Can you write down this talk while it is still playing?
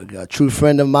A true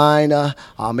friend of mine.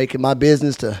 I'll make it my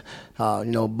business to,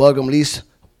 bug him at least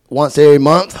once every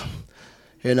month.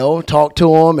 Talk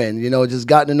to him and, just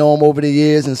gotten to know him over the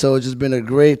years. And so it's just been a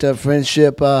great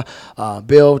friendship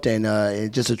built and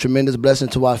it's just a tremendous blessing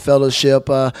to our fellowship.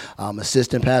 I'm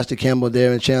Assistant Pastor Campbell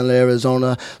there in Chandler,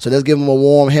 Arizona. So let's give him a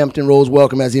warm Hampton Roads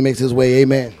welcome as he makes his way.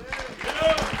 Amen.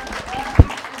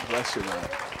 Bless you, man.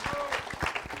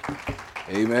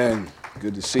 Amen.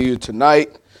 Good to see you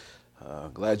tonight.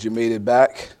 Glad you made it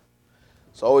back.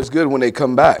 It's always good when they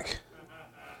come back.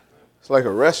 It's like a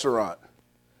restaurant.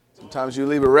 Sometimes you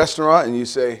leave a restaurant and you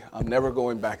say, I'm never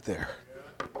going back there.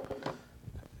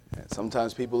 And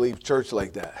sometimes people leave church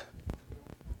like that.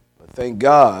 But thank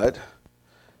God,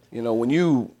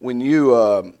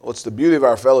 what's the beauty of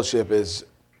our fellowship is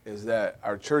that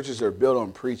our churches are built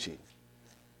on preaching.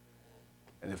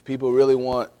 And if people really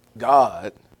want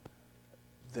God,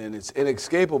 then it's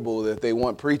inescapable that they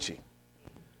want preaching.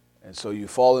 And so you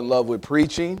fall in love with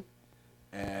preaching,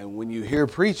 and when you hear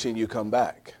preaching, you come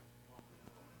back.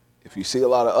 If you see a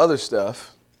lot of other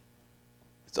stuff,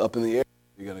 it's up in the air,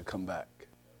 you're going to come back.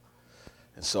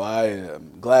 And so I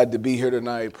am glad to be here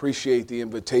tonight. Appreciate the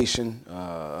invitation.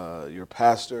 Your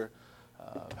pastor,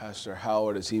 Pastor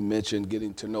Howard, as he mentioned,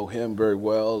 getting to know him very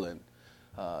well, and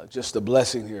just a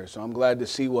blessing here. So I'm glad to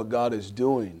see what God is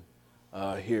doing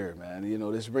here, man.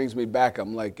 This brings me back.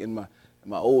 I'm like in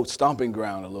my old stomping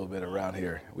ground a little bit around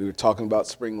here. We were talking about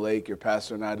Spring Lake, your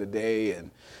pastor and I today,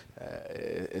 and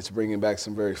it's bringing back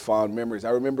some very fond memories. I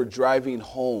remember driving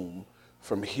home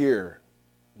from here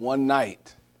one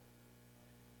night.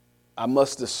 I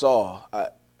must have saw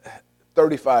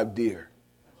 35 deer.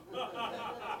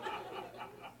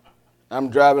 I'm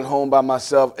driving home by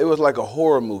myself. It was like a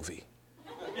horror movie.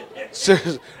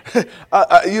 Seriously,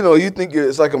 you think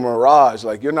it's like a mirage,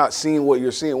 like you're not seeing what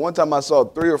you're seeing. One time I saw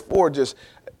 3 or 4 just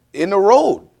in the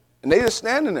road, and they just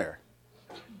standing there.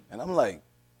 And I'm like,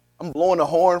 I'm blowing the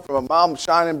horn from a mile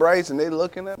shining brights, and they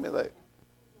looking at me like,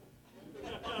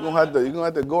 you're gonna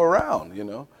have to go around,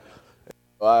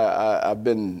 I've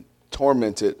been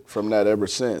tormented from that ever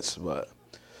since. But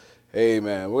hey,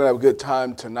 man, we're gonna have a good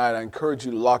time tonight. I encourage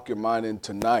you to lock your mind in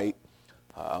tonight.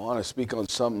 I want to speak on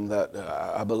something that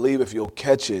I believe if you'll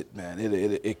catch it, man,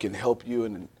 it can help you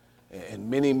in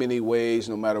many, many ways,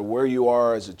 no matter where you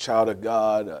are as a child of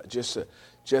God,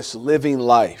 just living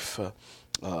life.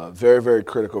 Very, very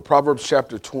critical. Proverbs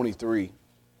chapter 23.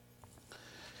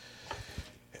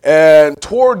 And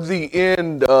toward the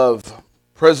end of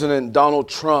President Donald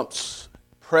Trump's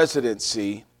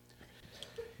presidency,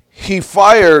 he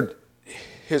fired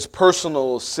his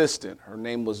personal assistant. Her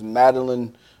name was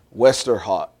Madeleine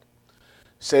Westerhout.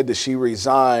 Said that she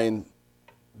resigned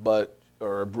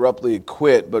or abruptly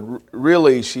quit, but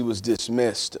really she was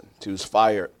dismissed. She was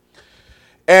fired.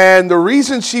 And the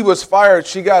reason she was fired,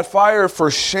 she got fired for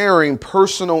sharing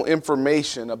personal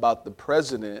information about the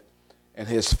president and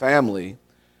his family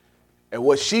and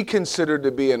what she considered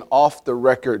to be an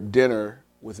off-the-record dinner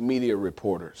with media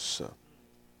reporters.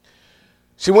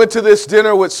 She went to this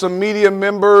dinner with some media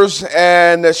members,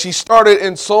 and she started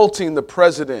insulting the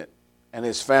president and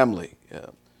his family.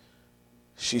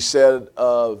 She said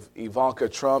of Ivanka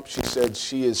Trump, she said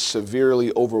she is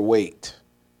severely overweight.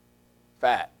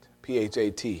 Fat,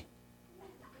 P-H-A-T.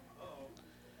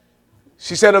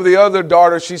 She said of the other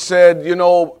daughter, she said,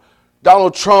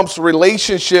 Donald Trump's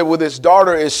relationship with his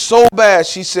daughter is so bad.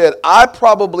 She said, I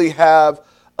probably have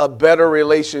a better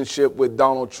relationship with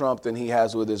Donald Trump than he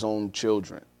has with his own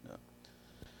children.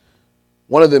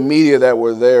 One of the media that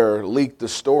were there leaked the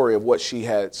story of what she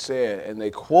had said, and they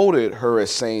quoted her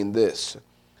as saying this.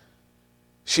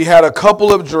 She had a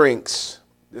couple of drinks.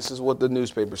 This is what the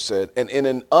newspaper said. And in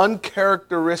an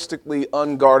uncharacteristically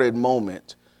unguarded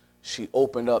moment, she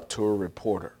opened up to a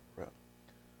reporter. Now,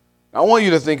 I want you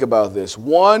to think about this.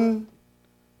 One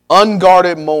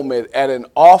unguarded moment at an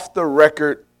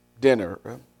off-the-record dinner,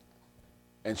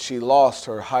 and she lost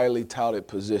her highly touted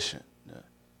position.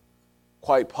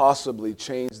 Quite possibly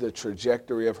changed the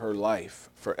trajectory of her life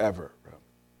forever.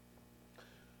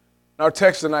 In our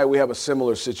text tonight, we have a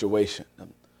similar situation.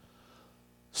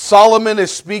 Solomon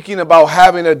is speaking about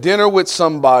having a dinner with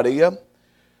somebody, and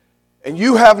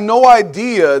you have no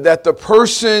idea that the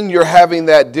person you're having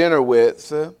that dinner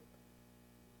with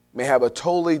may have a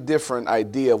totally different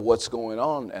idea of what's going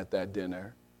on at that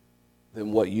dinner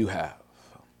than what you have.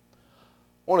 I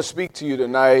want to speak to you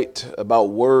tonight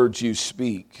about words you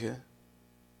speak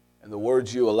and the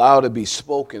words you allow to be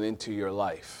spoken into your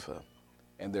life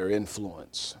and their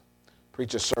influence.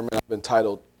 Preach a sermon I've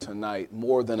entitled tonight,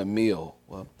 More Than a Meal.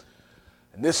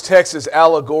 And this text is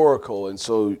allegorical, and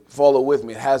so follow with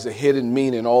me. It has a hidden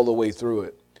meaning all the way through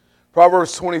it.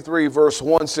 Proverbs 23 verse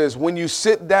 1 says, when you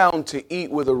sit down to eat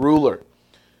with a ruler,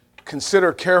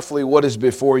 consider carefully what is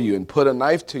before you and put a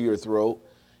knife to your throat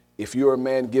if you are a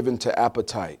man given to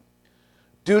appetite.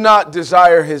 Do not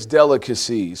desire his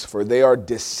delicacies, for they are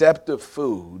deceptive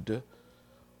food.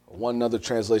 One other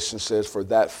translation says, for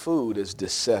that food is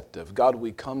deceptive. God,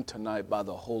 we come tonight by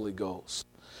the Holy Ghost.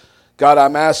 God,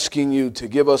 I'm asking you to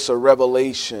give us a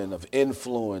revelation of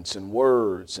influence and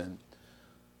words and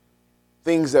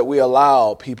things that we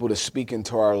allow people to speak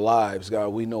into our lives. God,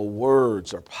 we know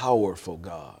words are powerful,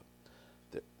 God.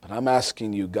 But I'm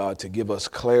asking you, God, to give us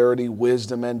clarity,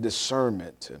 wisdom, and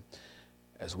discernment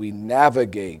as we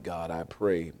navigate, God, I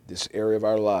pray, this area of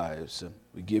our lives.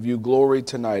 We give you glory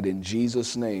tonight in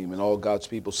Jesus' name. And all God's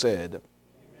people said,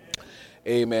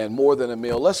 amen. More than a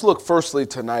meal. Let's look firstly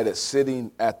tonight at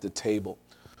sitting at the table.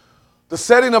 The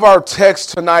setting of our text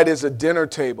tonight is a dinner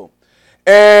table.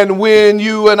 And when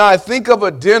you and I think of a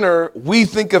dinner, we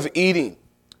think of eating.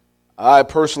 I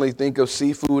personally think of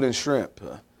seafood and shrimp.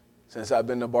 Since I've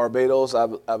been to Barbados, I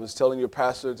was telling your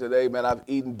pastor today, man, I've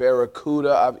eaten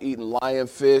barracuda, I've eaten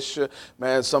lionfish,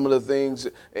 man, some of the things,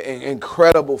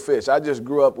 incredible fish. I just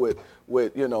grew up with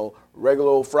regular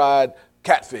old fried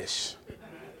catfish.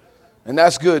 And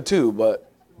that's good too, but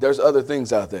there's other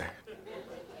things out there.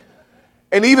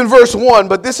 And even verse 1,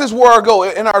 but this is where I go.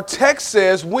 And our text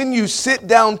says, when you sit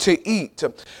down to eat.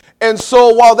 And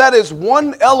so while that is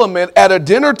one element at a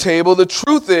dinner table, the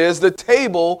truth is the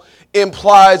table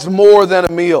implies more than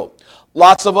a meal.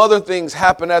 Lots of other things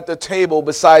happen at the table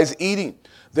besides eating.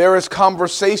 There is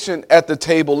conversation at the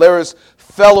table. There is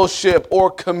fellowship or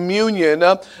communion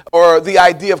or the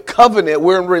idea of covenant.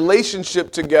 We're in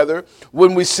relationship together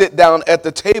when we sit down at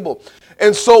the table.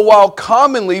 And so while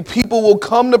commonly people will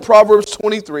come to Proverbs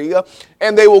 23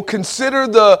 and they will consider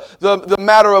the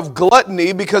matter of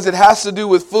gluttony because it has to do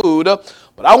with food,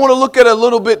 but I want to look at a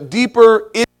little bit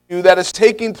deeper issue that is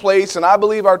taking place, and I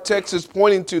believe our text is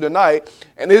pointing to tonight,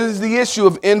 and it is the issue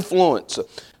of influence.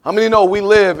 How many know we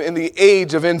live in the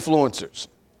age of influencers?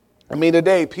 I mean,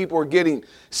 today people are getting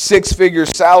six-figure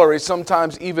salaries,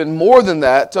 sometimes even more than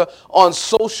that, on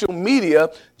social media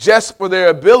just for their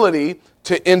ability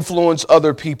to influence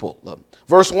other people.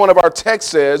 Verse 1 of our text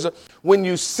says, when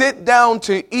you sit down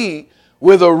to eat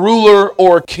with a ruler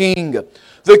or king.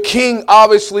 The king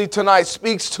obviously tonight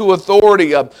speaks to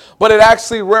authority, but it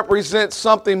actually represents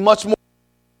something much more.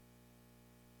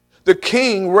 The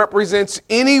king represents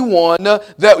anyone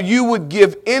that you would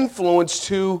give influence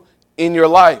to in your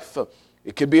life.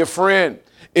 It could be a friend.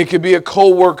 It could be a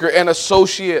co-worker, an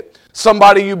associate,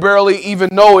 somebody you barely even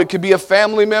know. It could be a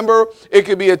family member. It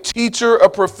could be a teacher, a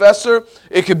professor.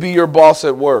 It could be your boss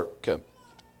at work.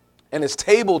 And his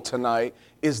table tonight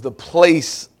is the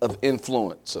place of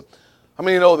influence. How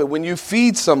many know that when you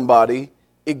feed somebody,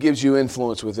 it gives you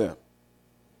influence with them?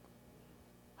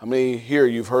 How many here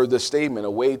you've heard this statement,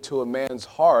 a way to a man's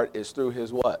heart is through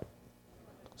his what?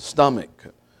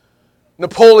 Stomach.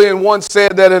 Napoleon once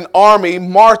said that an army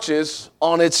marches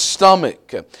on its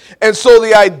stomach. And so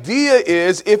the idea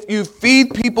is if you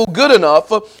feed people good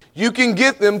enough, you can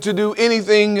get them to do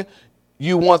anything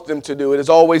you want them to do. It is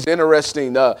always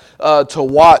interesting to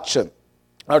watch.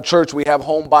 Our church, we have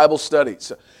home Bible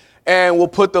studies. And we'll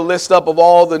put the list up of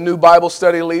all the new Bible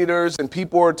study leaders, and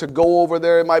people are to go over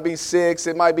there. It might be 6,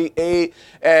 it might be 8,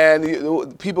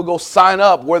 and people go sign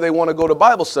up where they want to go to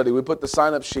Bible study. We put the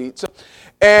sign-up sheets.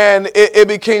 And it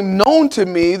became known to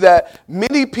me that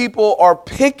many people are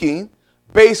picking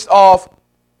based off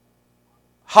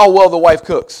how well the wife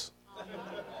cooks.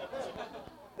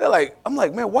 They're like, I'm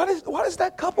like, man, why does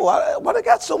that couple, why they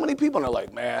got so many people? And they're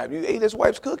like, man, have you ate his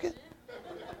wife's cooking?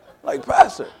 Like,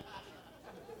 pastor.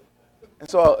 And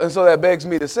so that begs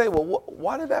me to say, well,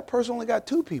 why did that person only got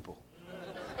 2 people?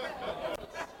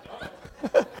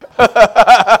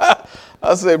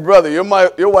 I say, brother,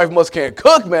 your wife must can't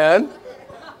cook, man.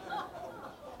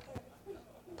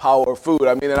 Power of food.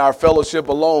 I mean, in our fellowship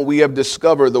alone, we have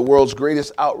discovered the world's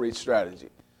greatest outreach strategy.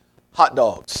 Hot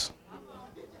dogs.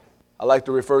 I like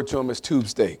to refer to them as tube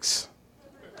steaks.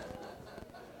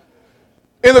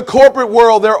 In the corporate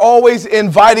world, they're always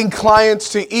inviting clients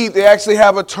to eat. They actually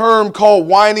have a term called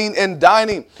wining and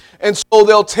dining. And so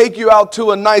they'll take you out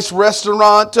to a nice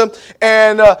restaurant,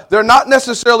 and they're not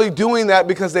necessarily doing that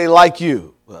because they like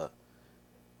you.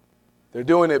 They're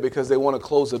doing it because they want to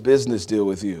close a business deal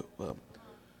with you.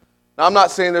 Now, I'm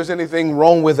not saying there's anything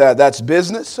wrong with that. That's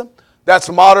business. That's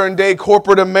modern day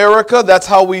corporate America. That's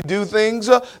how we do things.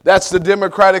 That's the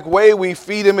democratic way. We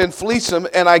feed them and fleece them,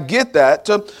 and I get that.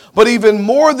 But even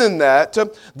more than that,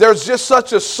 there's just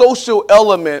such a social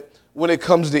element when it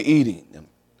comes to eating.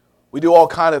 We do all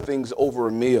kind of things over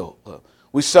a meal.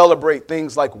 We celebrate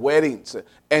things like weddings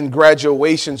and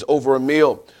graduations over a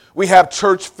meal. We have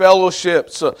church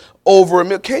fellowships over a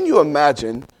meal. Can you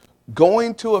imagine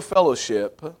going to a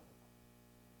fellowship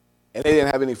and they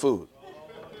didn't have any food?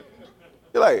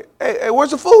 You're like, hey,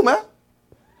 where's the food, man?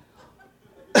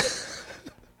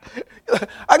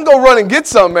 I can go run and get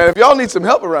some, man, if y'all need some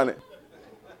help around it.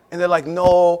 And they're like,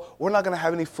 no, we're not going to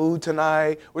have any food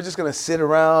tonight. We're just going to sit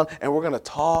around and we're going to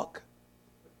talk.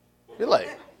 You're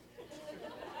like,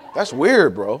 that's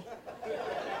weird, bro.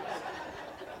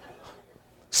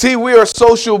 See, we are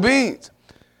social beings.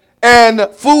 And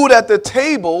food at the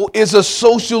table is a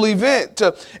social event.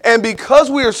 And because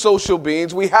we are social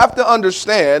beings, we have to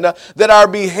understand that our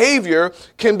behavior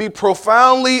can be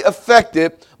profoundly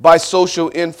affected by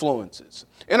social influences.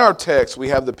 In our text, we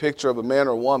have the picture of a man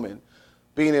or woman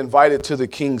being invited to the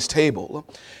king's table.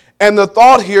 And the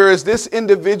thought here is this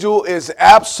individual is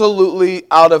absolutely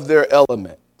out of their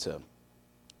element.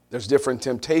 There's different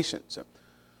temptations.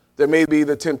 There may be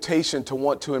the temptation to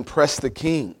want to impress the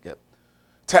king,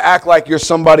 to act like you're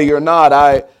somebody you're not.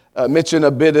 I mentioned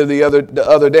a bit of the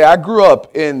other day. I grew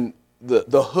up in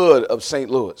the hood of St.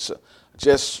 Louis.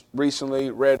 Just recently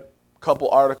read a couple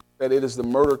articles that it is the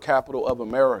murder capital of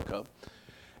America.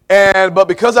 But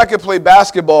because I could play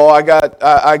basketball, I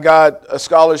got a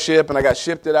scholarship and I got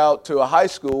shifted out to a high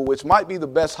school, which might be the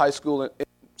best high school in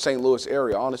St. Louis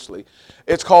area, honestly.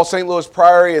 It's called St. Louis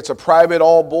Priory. It's a private,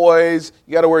 all boys.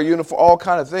 You got to wear a uniform, all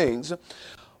kind of things.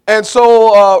 And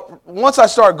so once I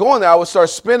started going there, I would start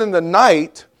spending the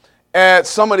night at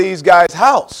some of these guys'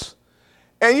 house.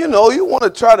 And, you want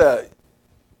to try to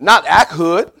not act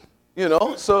hood,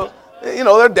 so...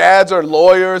 their dads are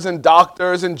lawyers and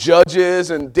doctors and judges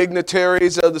and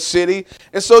dignitaries of the city.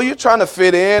 And so you're trying to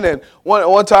fit in. And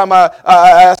one time I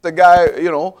asked the guy,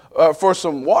 for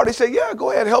some water. He said, yeah, go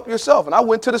ahead, help yourself. And I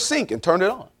went to the sink and turned it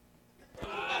on.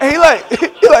 And he like,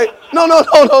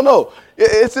 no.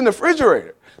 It's in the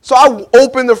refrigerator. So I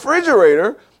opened the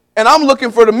refrigerator and I'm looking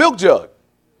for the milk jug.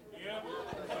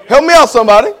 Help me out,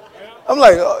 somebody. I'm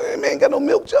like, oh, man, ain't got no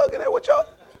milk jug in there. What y'all?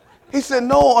 He said,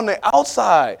 no, on the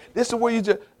outside. This is where you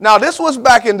just... Now, this was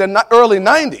back in the early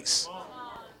 90s.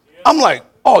 I'm like,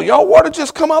 oh, y'all water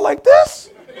just come out like this?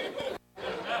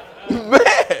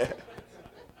 Man.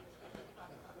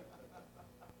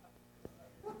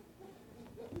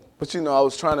 But, I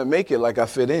was trying to make it like I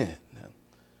fit in.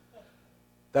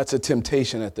 That's a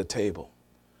temptation at the table.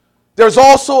 There's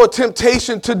also a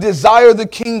temptation to desire the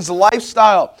king's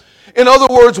lifestyle. In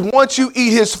other words, once you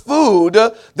eat his food,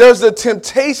 there's a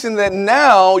temptation that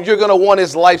now you're going to want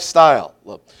his lifestyle.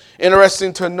 Look,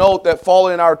 interesting to note that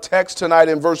following our text tonight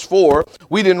in verse 4,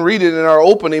 we didn't read it in our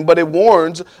opening, but it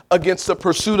warns against the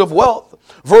pursuit of wealth.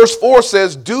 Verse 4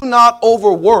 says, do not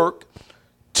overwork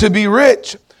to be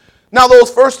rich. Now, those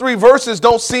first three verses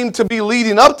don't seem to be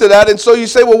leading up to that. And so you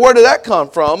say, well, where did that come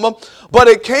from? But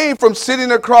it came from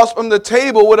sitting across from the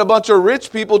table with a bunch of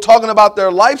rich people talking about their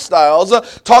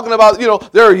lifestyles, talking about,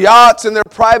 their yachts and their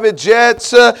private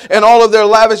jets and all of their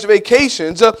lavish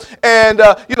vacations. What kind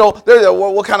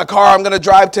of car I'm going to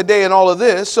drive today and all of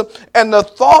this. And the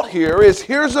thought here is,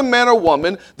 here's a man or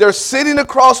woman. They're sitting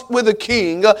across with a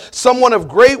king, someone of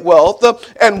great wealth.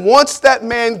 And once that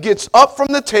man gets up from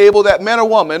the table, that man or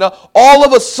woman, all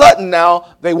of a sudden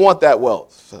now they want that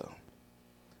wealth.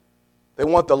 They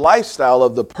want the lifestyle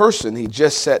of the person he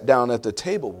just sat down at the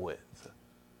table with.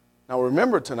 Now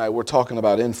remember tonight we're talking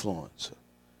about influence.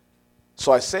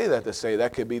 So I say that to say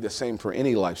that could be the same for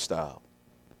any lifestyle.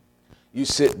 You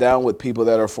sit down with people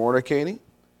that are fornicating,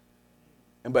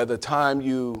 and by the time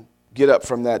you get up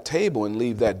from that table and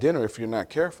leave that dinner, if you're not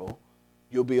careful,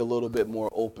 you'll be a little bit more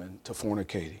open to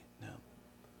fornicating.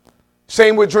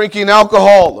 Same with drinking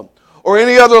alcohol or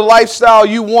any other lifestyle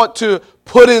you want to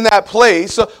put in that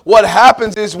place. What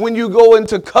happens is when you go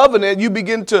into covenant, you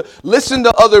begin to listen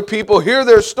to other people, hear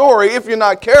their story. If you're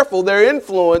not careful, their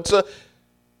influence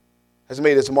has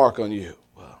made its mark on you.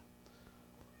 Well,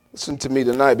 listen to me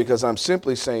tonight, because I'm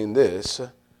simply saying this,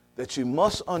 that you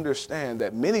must understand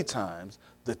that many times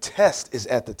the test is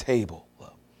at the table.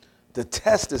 The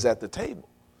test is at the table.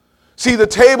 See, the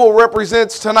table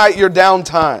represents tonight your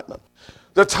downtime.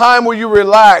 The time where you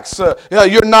relax.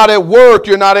 You're not at work.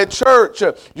 You're not at church.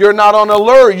 You're not on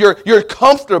alert. You're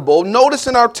comfortable. Notice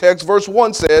in our text, verse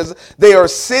 1 says, they are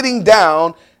sitting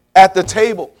down at the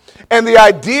table. And the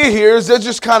idea here is they're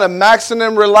just kind of maxing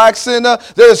and relaxing. They're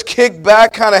just kicked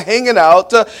back, kind of hanging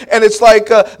out. And it's like,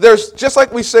 there's, just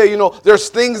like we say, there's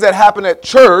things that happen at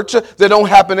church that don't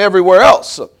happen everywhere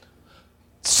else.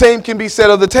 Same can be said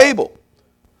of the table.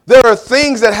 There are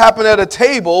things that happen at a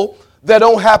table that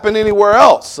don't happen anywhere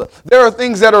else. There are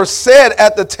things that are said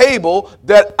at the table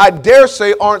that I dare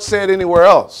say aren't said anywhere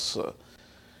else.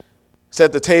 It's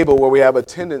at the table where we have a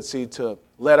tendency to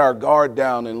let our guard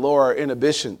down and lower our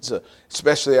inhibitions,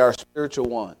 especially our spiritual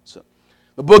ones.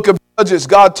 The book of Judges,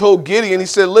 God told Gideon, he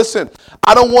said, listen,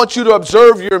 I don't want you to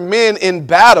observe your men in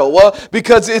battle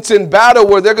because it's in battle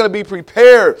where they're going to be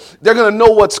prepared. They're going to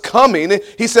know what's coming.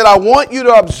 He said, I want you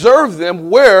to observe them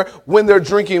when they're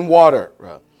drinking water.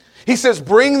 He says,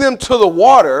 bring them to the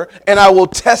water and I will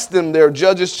test them there.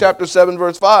 Judges chapter 7,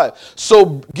 verse 5.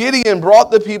 So Gideon brought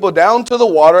the people down to the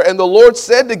water, and the Lord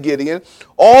said to Gideon,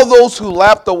 all those who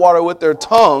lap the water with their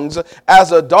tongues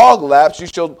as a dog laps, you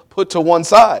shall put to one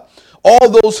side.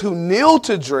 All those who kneel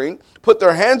to drink, put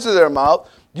their hands to their mouth,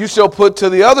 you shall put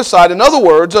to the other side. In other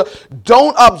words,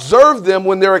 don't observe them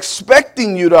when they're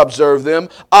expecting you to observe them.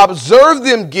 Observe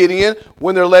them, Gideon,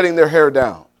 when they're letting their hair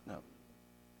down.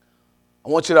 I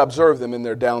want you to observe them in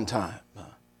their downtime.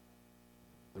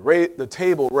 The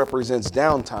table represents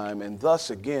downtime, and thus,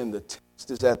 again, the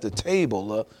test is at the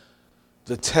table.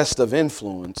 The test of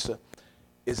influence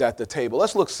is at the table.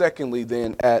 Let's look secondly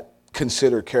then at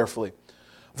consider carefully.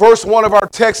 Verse 1 of our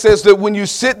text says that when you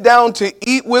sit down to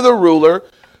eat with a ruler,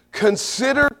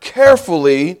 consider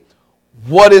carefully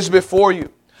what is before you.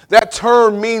 That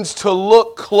term means to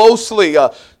look closely,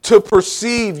 to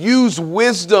perceive, use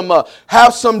wisdom,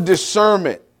 have some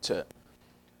discernment.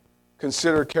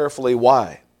 Consider carefully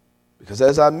why. Because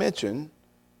as I mentioned,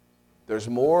 there's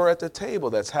more at the table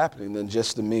that's happening than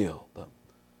just the meal. The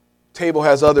table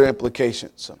has other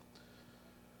implications.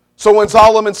 So when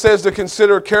Solomon says to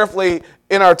consider carefully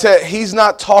in our text, he's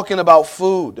not talking about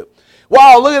food.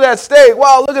 Wow, look at that steak.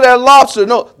 Wow, look at that lobster.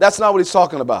 No, that's not what he's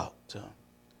talking about.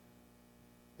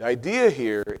 The idea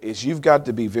here is you've got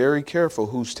to be very careful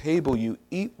whose table you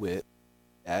eat with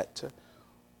at,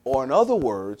 or in other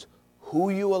words, who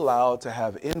you allow to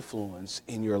have influence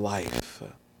in your life.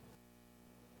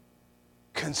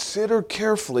 Consider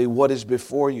carefully what is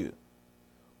before you.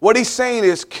 What he's saying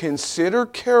is consider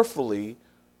carefully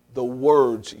the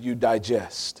words you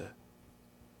digest.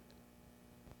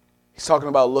 He's talking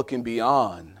about looking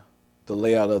beyond the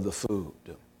layout of the food.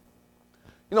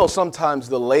 You know, sometimes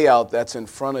the layout that's in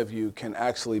front of you can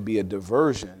actually be a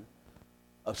diversion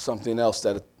of something else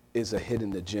that is a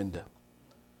hidden agenda.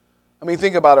 I mean,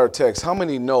 think about our text. How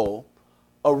many know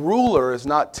a ruler is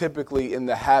not typically in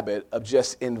the habit of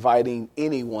just inviting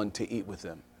anyone to eat with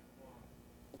them?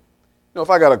 You know, if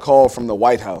I got a call from the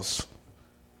White House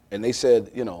and they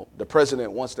said, you know, the president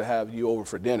wants to have you over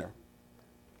for dinner,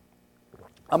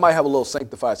 I might have a little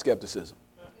sanctified skepticism.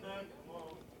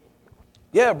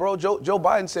 Yeah, bro, Joe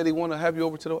Biden said he wanted to have you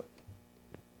over to the...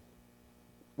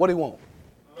 What do he want?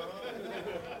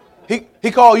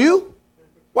 He called you?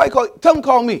 Why he call? Tell him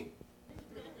call me.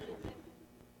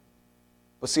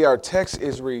 But see, our text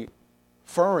is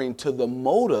referring to the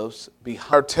motives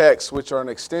behind our text, which are an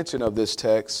extension of this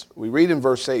text. We read in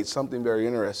verse 8 something very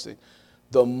interesting.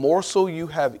 The morsel you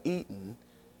have eaten,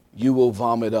 you will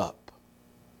vomit up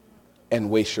and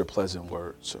waste your pleasant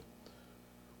words.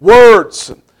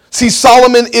 Words. See,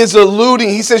 Solomon is alluding,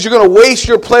 he says you're going to waste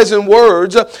your pleasant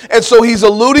words. And so he's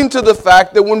alluding to the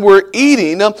fact that when we're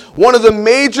eating, one of the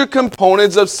major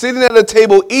components of sitting at a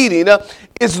table eating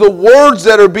is the words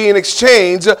that are being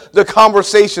exchanged, the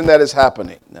conversation that is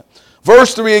happening.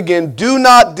 Verse 3 again, do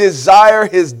not desire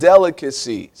his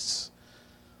delicacies.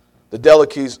 The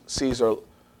delicacies are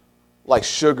like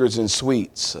sugars and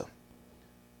sweets.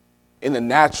 In the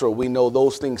natural, we know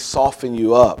those things soften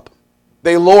you up.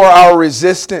 They lower our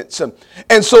resistance.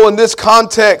 And so in this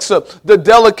context, the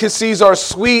delicacies are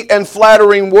sweet and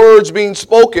flattering words being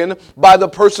spoken by the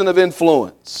person of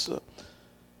influence.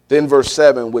 Then verse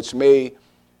 7, which may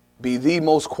be the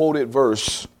most quoted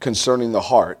verse concerning the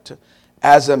heart.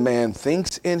 As a man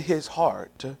thinks in his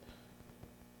heart,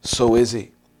 so is he.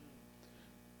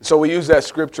 So we use that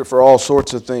scripture for all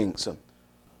sorts of things.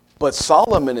 But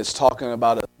Solomon is talking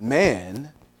about a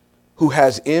man who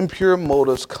has impure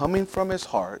motives coming from his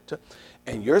heart,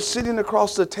 and you're sitting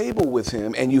across the table with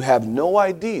him and you have no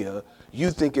idea, you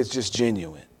think it's just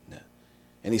genuine.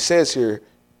 And he says here,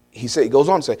 he goes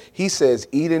on to say, he says,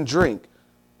 eat and drink,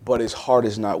 but his heart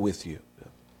is not with you.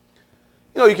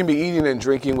 You know, you can be eating and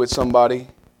drinking with somebody,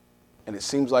 and it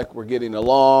seems like we're getting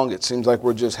along, it seems like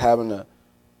we're just having a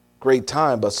great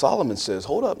time, but Solomon says,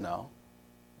 hold up now,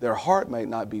 their heart might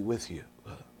not be with you.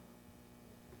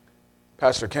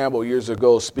 Pastor Campbell, years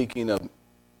ago, speaking of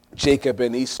Jacob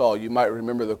and Esau, you might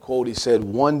remember the quote. He said,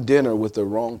 one dinner with the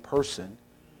wrong person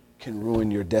can ruin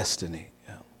your destiny.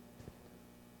 Yeah.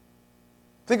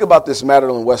 Think about this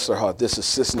Madeleine Westerhout, this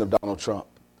assistant of Donald Trump.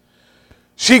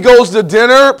 She goes to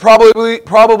dinner,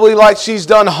 probably like she's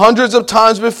done hundreds of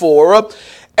times before,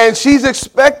 and she's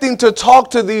expecting to talk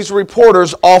to these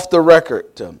reporters off the record.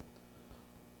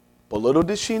 But little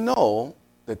did she know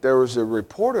that there was a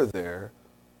reporter there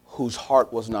whose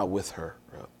heart was not with her.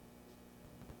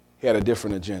 He had a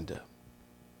different agenda.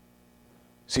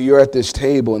 See, you're at this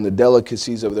table and the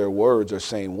delicacies of their words are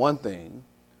saying one thing,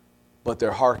 but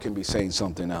their heart can be saying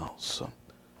something else.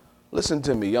 Listen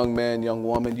to me, young man, young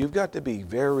woman, you've got to be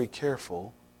very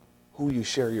careful who you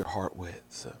share your heart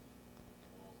with,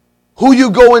 who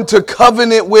you go into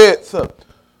covenant with,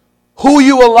 who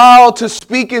you allow to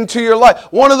speak into your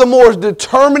life. One of the more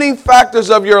determining factors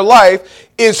of your life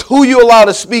is who you allow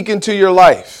to speak into your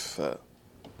life.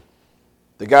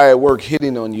 The guy at work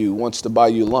hitting on you wants to buy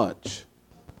you lunch.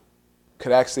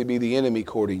 Could actually be the enemy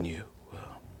courting you.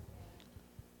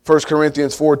 1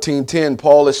 Corinthians 14:10,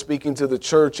 Paul is speaking to the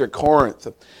church at Corinth.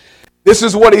 This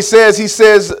is what he says. He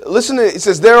says, listen to it. He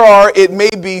says, there are, it may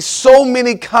be, so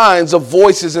many kinds of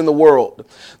voices in the world.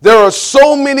 There are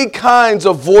so many kinds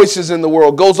of voices in the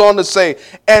world. Goes on to say,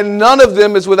 and none of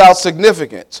them is without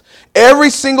significance. Every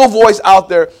single voice out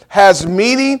there has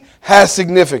meaning, has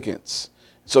significance.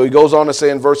 So he goes on to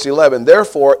say in verse 11,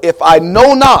 therefore, if I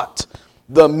know not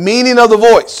the meaning of the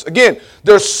voice. Again,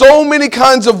 there's so many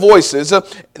kinds of voices,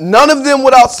 none of them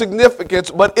without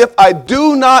significance, but if I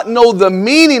do not know the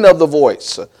meaning of the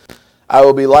voice, I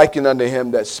will be likened unto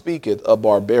him that speaketh a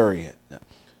barbarian.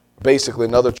 Basically,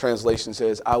 another translation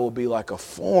says, I will be like a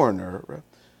foreigner,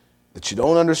 that you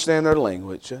don't understand their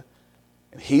language, and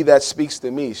he that speaks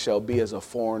to me shall be as a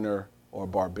foreigner or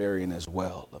barbarian as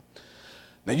well.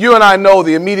 Now, you and I know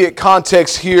the immediate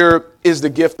context here is the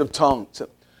gift of tongues.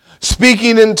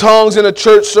 Speaking in tongues in a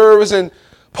church service, and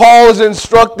Paul is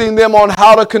instructing them on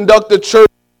how to conduct the church,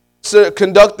 to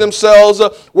conduct themselves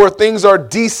where things are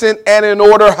decent and in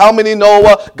order. How many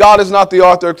know God is not the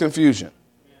author of confusion?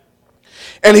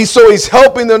 And he's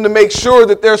helping them to make sure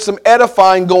that there's some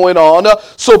edifying going on,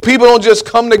 so people don't just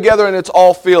come together and it's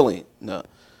all feeling. No. He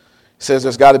says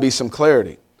there's got to be some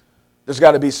clarity. There's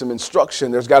got to be some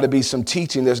instruction. There's got to be some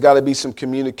teaching. There's got to be some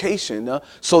communication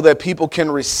so that people can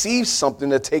receive something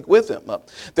to take with them.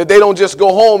 That they don't just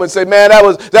go home and say, man,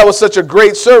 that was such a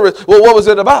great service. Well, what was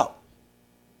it about?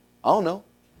 I don't know.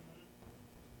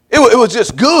 It was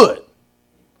just good.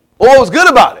 Well, what was good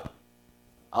about it?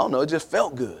 I don't know. It just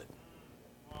felt good.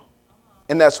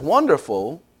 And that's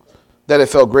wonderful that it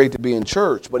felt great to be in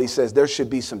church. But he says there should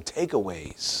be some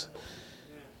takeaways.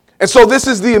 And so this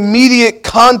is the immediate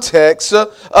context,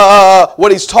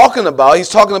 what he's talking about. He's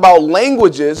talking about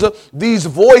languages, these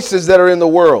voices that are in the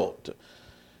world.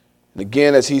 And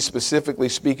again, as he's specifically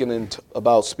speaking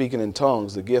about speaking in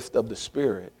tongues, the gift of the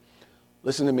Spirit,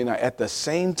 listen to me now, at the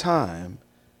same time,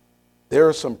 there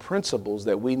are some principles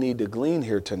that we need to glean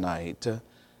here tonight,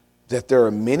 that there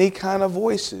are many kind of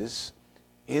voices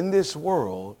in this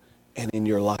world and in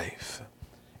your life.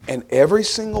 And every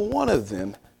single one of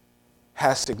them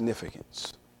has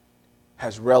significance,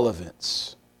 has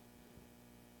relevance,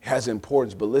 has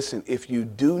importance. But listen, if you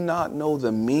do not know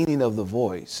the meaning of the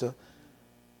voice,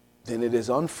 then it is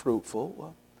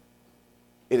unfruitful,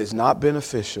 it is not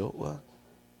beneficial,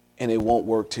 and it won't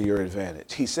work to your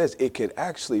advantage. He says it could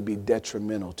actually be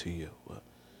detrimental to you.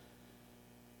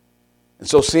 And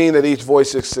so seeing that each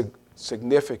voice is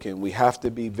significant, we have to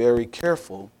be very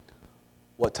careful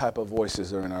what type of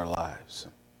voices are in our lives.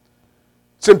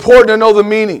 It's important to know the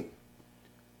meaning.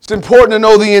 It's important to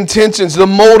know the intentions, the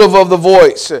motive of the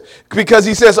voice. Because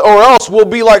he says, or else we'll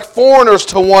be like foreigners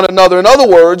to one another. In other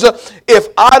words, if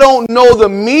I don't know the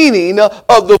meaning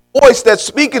of the voice that's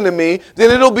speaking to me,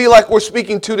 then it'll be like we're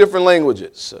speaking two different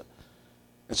languages.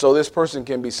 And so this person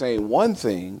can be saying one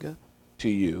thing to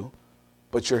you,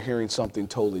 but you're hearing something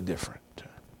totally different.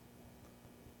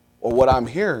 Or what I'm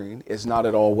hearing is not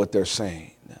at all what they're saying.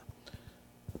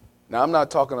 Now, I'm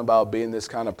not talking about being this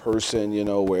kind of person,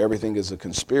 where everything is a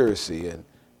conspiracy and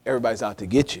everybody's out to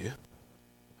get you.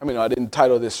 I didn't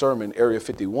title this sermon Area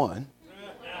 51.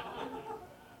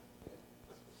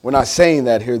 We're not saying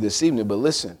that here this evening, but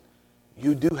listen,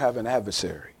 you do have an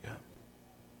adversary.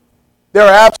 There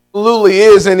absolutely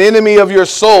is an enemy of your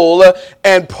soul,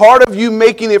 and part of you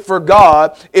making it for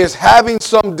God is having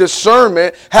some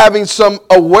discernment, having some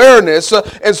awareness,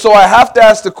 and so I have to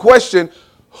ask the question,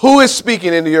 who is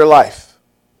speaking into your life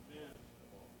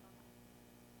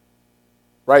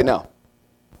right now?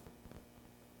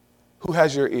 Who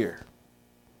has your ear?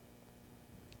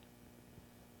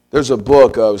 There's a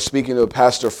book, I was speaking to a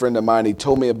pastor friend of mine, he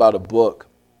told me about a book,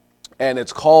 and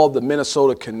it's called The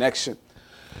Minnesota Connection.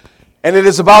 And it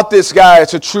is about this guy.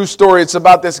 It's a true story. It's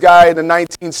about this guy in the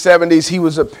 1970s. He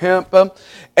was a pimp,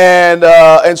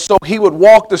 and so he would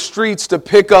walk the streets to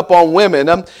pick up on women.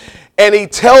 And he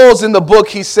tells in the book,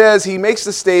 he makes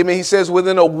the statement, he says,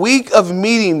 within a week of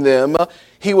meeting them,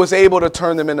 he was able to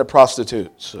turn them into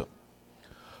prostitutes.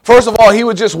 First of all, he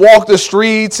would just walk the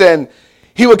streets and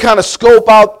he would kind of scope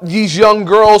out these young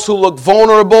girls who look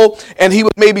vulnerable, and he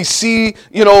would maybe see,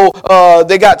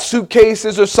 they got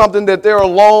suitcases or something that they're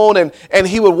alone, and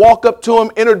he would walk up to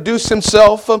them, introduce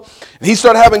himself, and he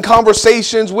started having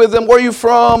conversations with them. Where are you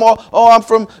from? Oh, I'm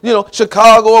from,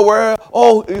 Chicago, or where?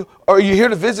 Oh, are you here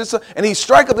to visit? And he'd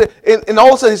strike up there, and all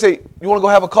of a sudden he'd say, you want to go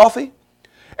have a coffee?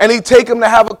 And he'd take them to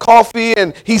have a coffee,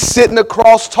 and he's sitting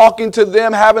across talking to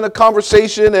them, having a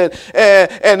conversation.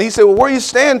 And he said, well, where you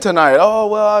staying tonight? Oh,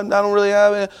 well, I don't really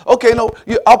have it. Okay, no,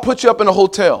 I'll put you up in a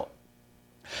hotel.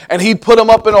 And he'd put them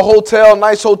up in a hotel,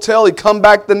 nice hotel. He'd come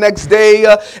back the next day,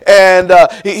 and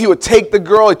he would take the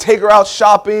girl, he'd take her out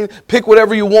shopping, pick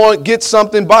whatever you want, get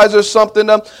something, buys her something.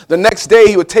 The next day,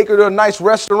 he would take her to a nice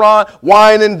restaurant,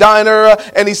 wine and diner,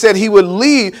 and he said he would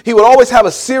leave. He would always have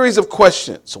a series of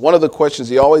questions. One of the questions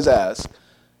he always asked,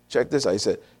 check this out, he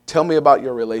said, tell me about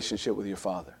your relationship with your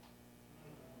father.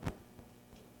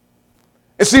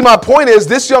 And see, my point is,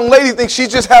 this young lady thinks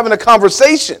she's just having a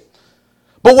conversation.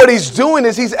 But what he's doing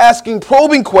is he's asking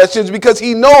probing questions because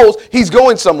he knows he's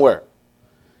going somewhere.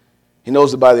 He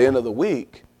knows that by the end of the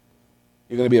week,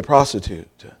 you're going to be a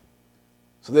prostitute.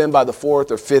 So then by the fourth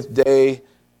or fifth day,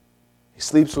 he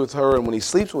sleeps with her. And when he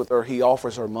sleeps with her, he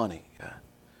offers her money.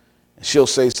 And she'll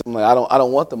say something like, I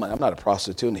don't want the money. I'm not a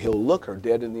prostitute. And he'll look her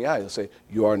dead in the eye. He'll say,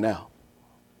 you are now.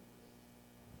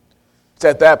 It's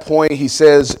at that point, he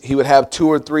says he would have 2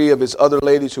 or 3 of his other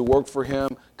ladies who worked for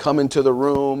him come into the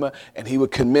room, and he would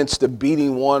commence to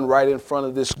beating one right in front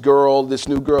of this girl, this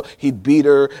new girl. He'd beat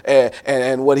her,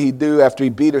 and what he'd do after he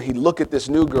beat her, he'd look at this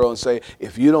new girl and say,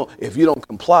 if you don't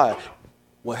comply,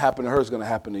 what happened to her is going to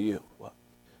happen to you.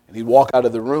 And he'd walk out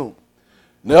of the room.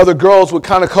 And the other girls would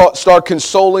kind of start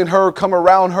consoling her, come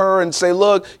around her and say,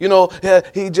 look,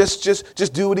 he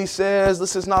just do what he says.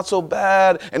 This is not so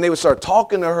bad. And they would start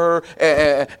talking to her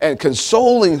and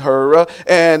consoling her.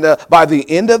 And by the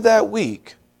end of that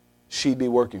week, she'd be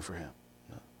working for him.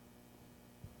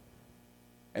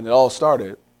 And it all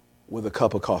started with a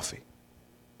cup of coffee.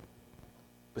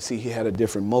 But see, he had a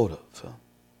different motive.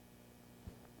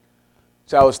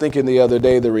 So I was thinking the other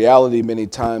day, the reality many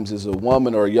times is a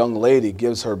woman or a young lady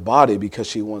gives her body because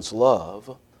she wants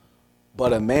love,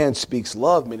 but a man speaks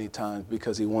love many times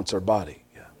because he wants her body.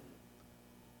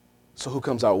 So who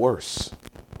comes out worse?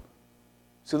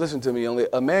 See, listen to me,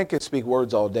 a man can speak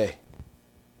words all day.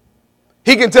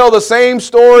 He can tell the same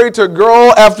story to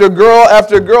girl after girl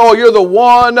after girl. You're the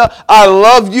one, I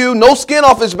love you, no skin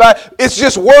off his back. It's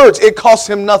just words. It costs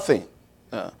him nothing.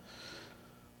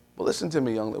 But listen to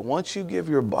me, young lady. Once you give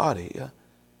your body,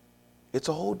 it's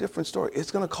a whole different story. It's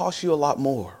going to cost you a lot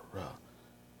more.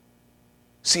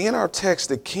 See, in our text,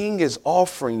 the king is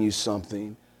offering you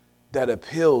something that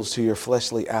appeals to your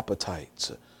fleshly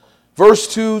appetites.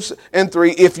 Verse 2 and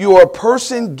 3, if you are a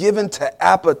person given to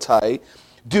appetite,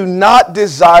 do not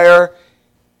desire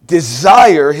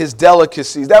his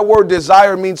delicacies. That word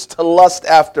desire means to lust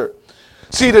after.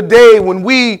 See, today when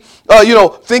we,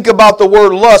 think about the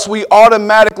word lust, we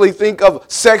automatically think of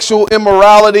sexual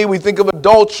immorality. We think of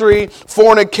adultery,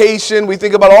 fornication. We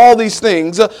think about all these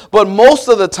things. But most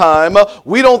of the time,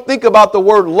 we don't think about the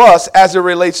word lust as it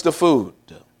relates to food.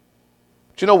 Do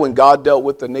you know when God dealt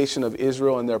with the nation of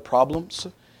Israel and their problems,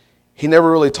 he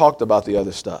never really talked about the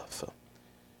other stuff.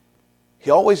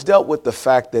 He always dealt with the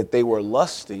fact that they were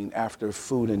lusting after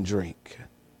food and drink.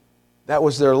 That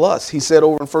was their lust. He said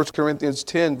over in 1 Corinthians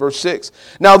 10, verse 6,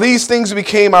 now these things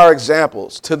became our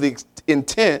examples to the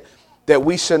intent that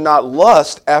we should not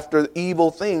lust after evil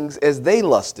things as they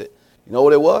lusted. You know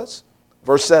what it was?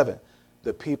 Verse 7,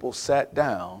 the people sat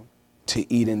down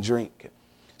to eat and drink.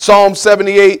 Psalm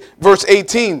 78, verse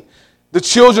 18, the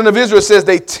children of Israel says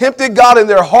they tempted God in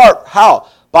their heart. How?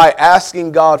 By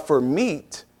asking God for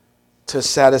meat to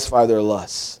satisfy their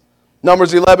lusts.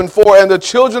 Numbers 11:4, and the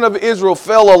children of Israel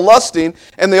fell a-lusting,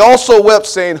 and they also wept,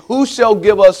 saying, who shall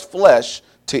give us flesh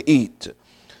to eat?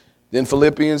 Then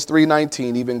Philippians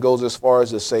 3:19 even goes as far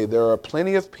as to say, there are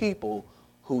plenty of people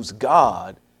whose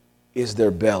God is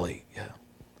their belly.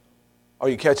 Are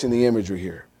you catching the imagery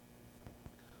here?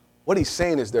 What he's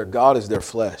saying is their God is their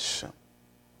flesh.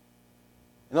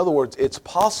 In other words, it's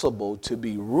possible to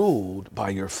be ruled by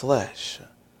your flesh.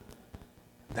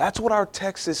 That's what our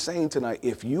text is saying tonight.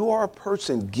 If you are a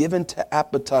person given to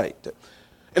appetite,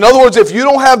 In other words, if you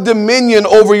don't have dominion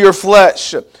over your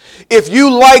flesh, if you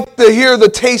like to hear the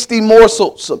tasty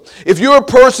morsels, if you're a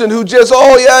person who just,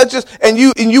 and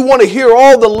you want to hear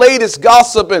all the latest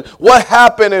gossip and what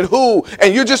happened and who,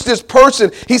 and you're just this person,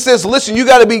 he says, listen, you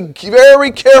got to be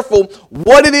very careful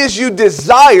what it is you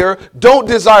desire. Don't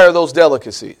desire those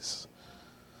delicacies.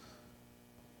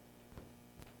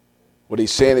 What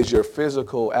he's saying is your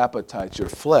physical appetite, your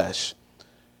flesh,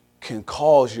 can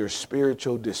cause your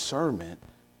spiritual discernment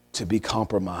to be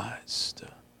compromised.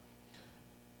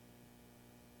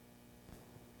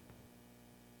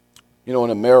 You know,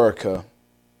 in America,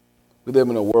 we live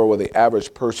in a world where the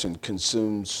average person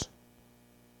consumes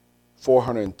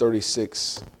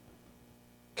 436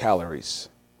 calories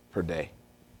per day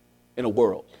in a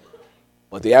world.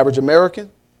 But the average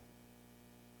American,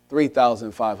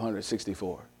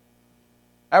 3,564.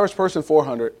 Average person,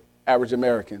 400. Average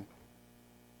American,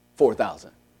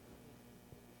 4,000.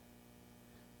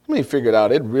 Let me figure it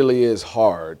out. It really is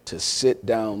hard to sit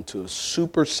down to a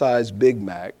supersized Big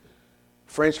Mac,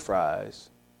 French fries,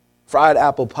 fried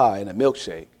apple pie, and a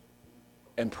milkshake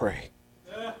and pray.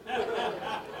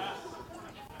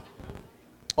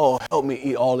 Oh, help me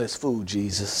eat all this food,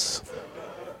 Jesus.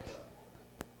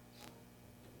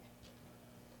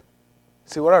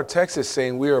 See, what our text is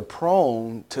saying, we are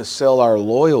prone to sell our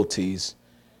loyalties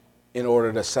in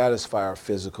order to satisfy our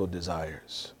physical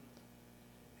desires.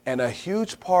 And a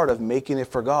huge part of making it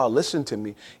for God, listen to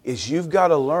me, is you've got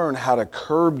to learn how to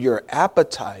curb your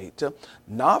appetite,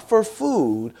 not for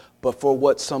food, but for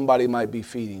what somebody might be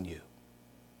feeding you.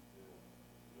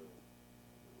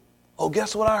 Oh,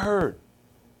 guess what I heard?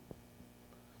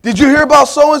 Did you hear about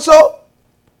so-and-so?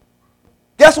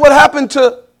 Guess what happened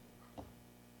to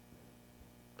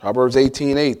Proverbs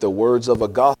 18:8, the words of a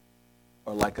gossip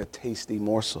are like a tasty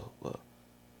morsel.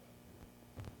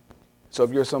 So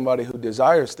if you're somebody who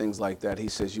desires things like that, he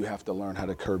says you have to learn how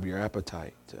to curb your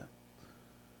appetite.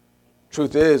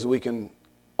 Truth is, we can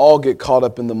all get caught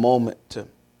up in the moment.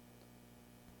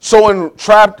 So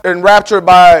entrapped and enraptured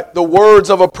by the words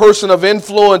of a person of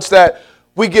influence that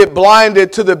we get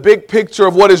blinded to the big picture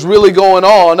of what is really going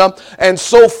on, and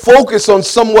so focused on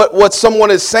what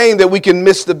someone is saying that we can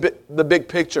miss the big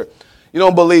picture. You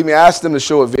don't believe me? I asked them to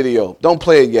show a video. Don't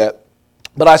play it yet.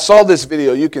 But I saw this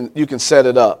video. You can set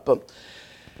it up.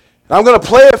 I'm going to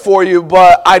play it for you,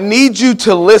 but I need you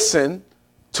to listen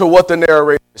to what the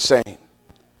narrator is saying.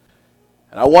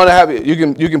 And I want to have you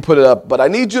can put it up, but I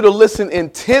need you to listen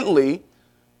intently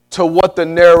to what the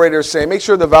narrator is saying. Make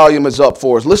sure the volume is up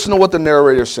for us. Listen to what the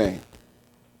narrator is saying.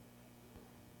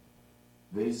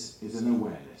 This is an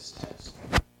awareness test.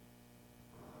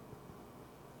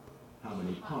 How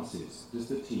many passes does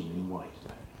the team in white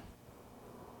make?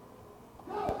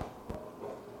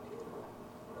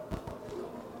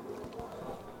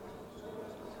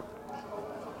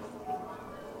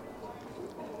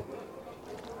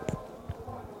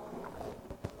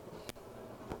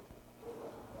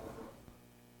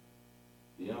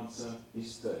 The answer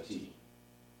is 13.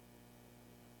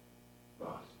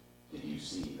 But did you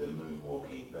see the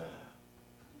moonwalking bear?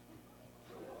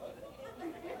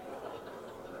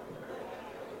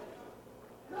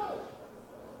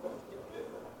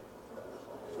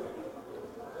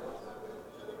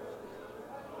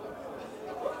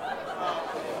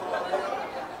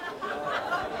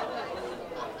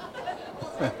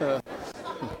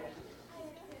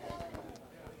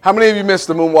 How many of you missed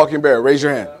the moonwalking bear? Raise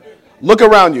your hand. Look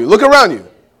around you. Look around you.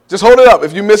 Just hold it up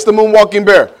if you missed the moonwalking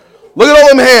bear. Look at all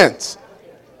them hands.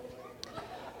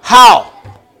 How?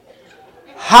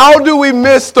 How do we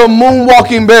miss the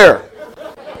moonwalking bear?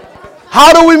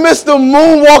 How do we miss the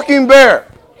moonwalking bear?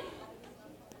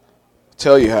 I'll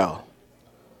tell you how.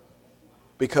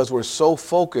 Because we're so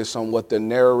focused on what the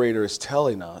narrator is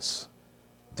telling us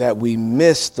that we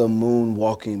miss the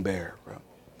moonwalking bear.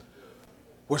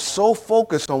 We're so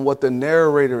focused on what the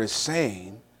narrator is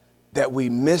saying that we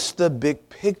miss the big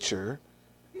picture,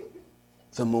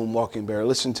 the moonwalking bear.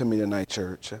 Listen to me tonight,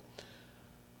 church.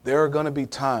 There are going to be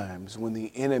times when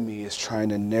the enemy is trying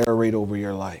to narrate over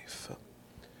your life.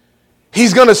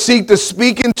 He's going to seek to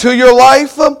speak into your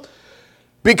life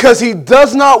because he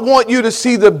does not want you to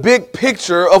see the big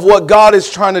picture of what God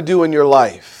is trying to do in your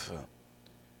life.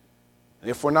 And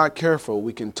if we're not careful,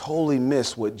 we can totally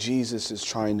miss what Jesus is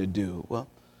trying to do. Well,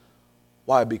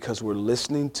 why? Because we're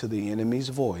listening to the enemy's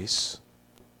voice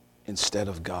instead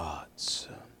of God's.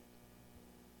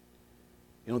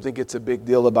 You don't think it's a big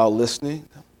deal about listening?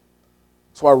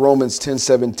 That's why Romans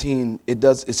 10:17,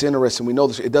 it's interesting. We know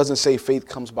this. It doesn't say faith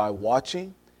comes by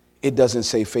watching. It doesn't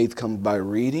say faith comes by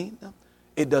reading.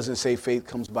 It doesn't say faith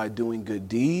comes by doing good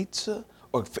deeds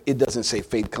Or it doesn't say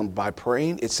faith comes by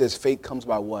praying. It says faith comes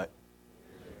by what?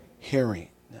 Hearing.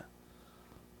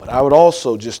 But I would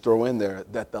also just throw in there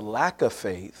that the lack of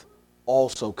faith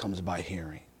also comes by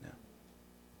hearing.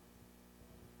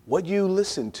 What you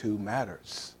listen to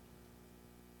matters.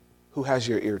 Who has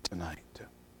your ear tonight?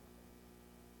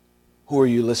 Who are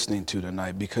you listening to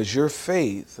tonight? Because your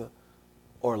faith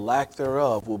or lack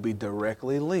thereof will be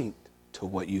directly linked to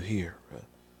what you hear.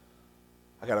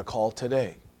 I got a call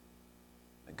today.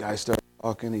 The guy started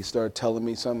talking. He started telling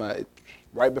me something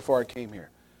right before I came here.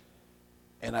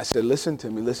 And I said, listen to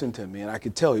me. And I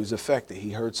could tell he was affected.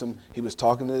 He was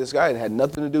talking to this guy. It had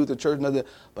nothing to do with the church, nothing.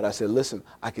 But I said, listen,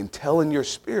 I can tell in your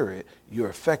spirit you're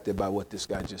affected by what this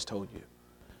guy just told you.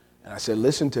 And I said,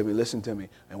 listen to me.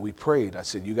 And we prayed. I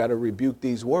said, you got to rebuke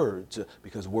these words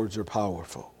because words are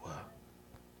powerful.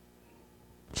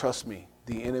 Trust me,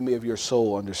 the enemy of your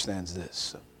soul understands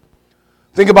this.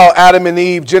 Think about Adam and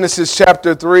Eve, Genesis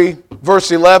chapter 3,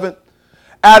 verse 11.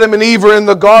 Adam and Eve are in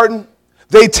the garden.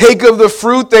 They take of the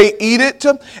fruit, they eat it,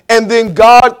 and then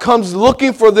God comes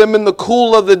looking for them in the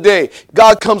cool of the day.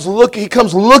 He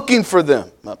comes looking for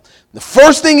them. The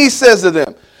first thing he says to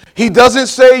them, he doesn't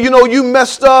say, you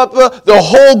messed up the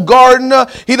whole garden.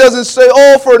 He doesn't say,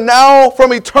 for now,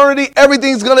 from eternity,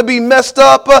 everything's going to be messed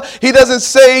up. He doesn't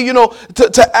say,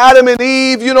 to Adam and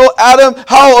Eve, Adam,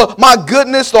 how, my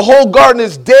goodness, the whole garden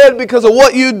is dead because of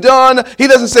what you've done. He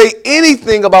doesn't say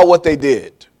anything about what they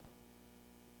did.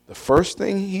 The first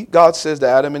thing God says to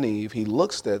Adam and Eve, he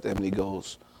looks at them and he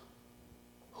goes,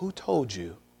 who told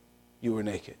you you were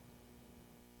naked?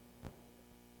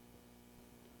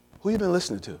 Who you been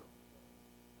listening to?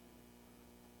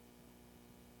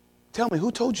 Tell me, who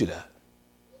told you that?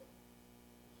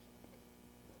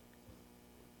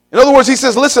 In other words, he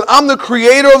says, listen, I'm the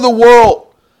creator of the world.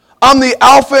 I'm the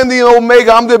Alpha and the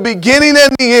Omega. I'm the beginning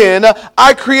and the end.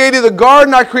 I created the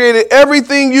garden. I created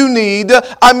everything you need.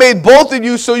 I made both of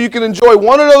you so you can enjoy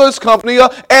one another's company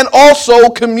and also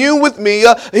commune with me.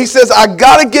 He says, I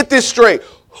got to get this straight.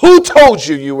 Who told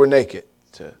you you were naked?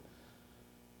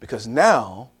 Because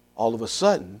now, all of a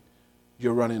sudden,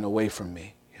 you're running away from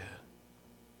me. Yeah.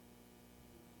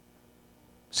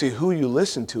 See, who you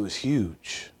listen to is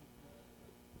huge.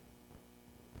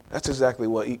 That's exactly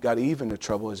what got Eve into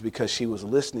trouble, is because she was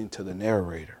listening to the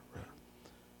narrator.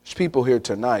 There's people here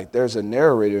tonight, there's a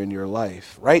narrator in your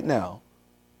life right now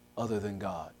other than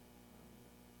God.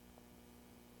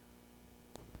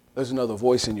 There's another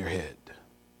voice in your head,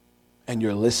 and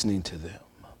you're listening to them.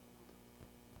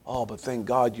 Oh, but thank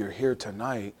God you're here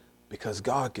tonight because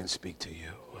God can speak to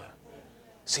you.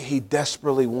 See, he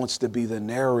desperately wants to be the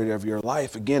narrator of your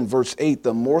life. Again, verse 8,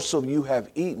 the morsel you have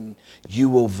eaten, you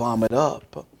will vomit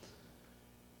up.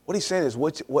 What he's saying is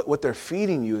what they're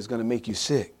feeding you is going to make you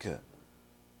sick.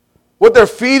 What they're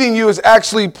feeding you is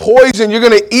actually poison. You're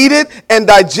going to eat it and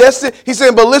digest it. He's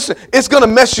saying, but listen, it's going to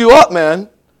mess you up, man.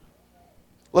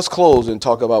 Let's close and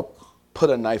talk about put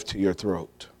a knife to your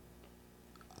throat.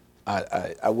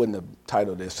 I wouldn't have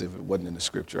titled this if it wasn't in the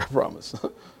scripture, I promise.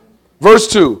 Verse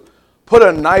 2, put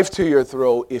a knife to your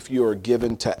throat if you are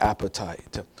given to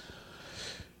appetite.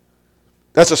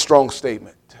 That's a strong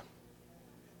statement.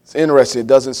 It's interesting. It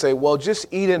doesn't say, well, just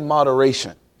eat in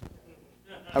moderation.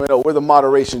 I mean, no, we're the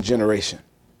moderation generation.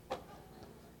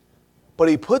 But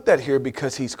he put that here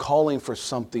because he's calling for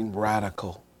something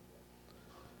radical.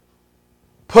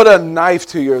 Put a knife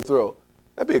to your throat.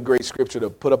 That'd be a great scripture to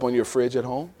put up on your fridge at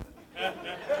home.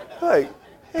 Like,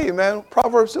 hey, man,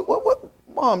 Proverbs, what,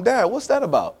 Mom, Dad, what's that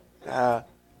about?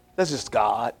 That's just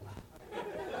God.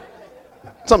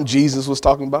 Something Jesus was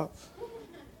talking about.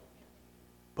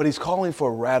 But he's calling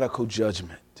for radical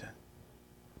judgment.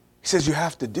 He says you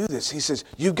have to do this. He says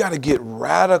you've got to get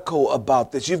radical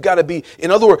about this. You've got to be, in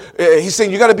other words, he's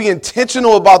saying you got to be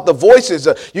intentional about the voices.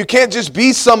 You can't just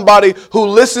be somebody who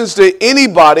listens to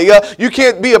anybody. You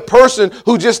can't be a person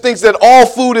who just thinks that all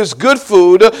food is good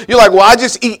food. You're like, well, I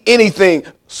just eat anything.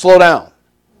 Slow down.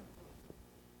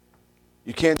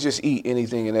 You can't just eat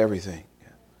anything and everything.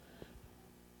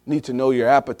 Need to know your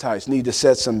appetites. Need to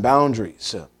set some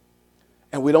boundaries.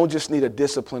 And we don't just need a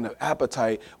discipline of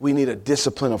appetite, we need a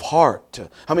discipline of heart.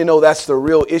 How many know that's the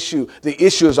real issue? The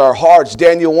issue is our hearts.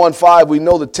 Daniel 1:5, we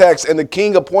know the text. And the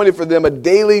king appointed for them a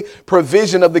daily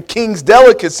provision of the king's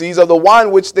delicacies of the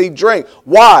wine which they drank.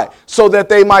 Why? So that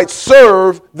they might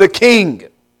serve the king.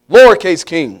 Lowercase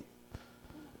king.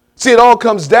 See, it all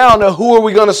comes down to who are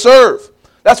we going to serve.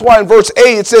 That's why in verse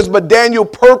 8 it says, but Daniel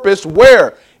purposed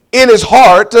where? In his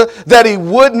heart that he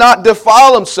would not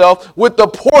defile himself with the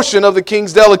portion of the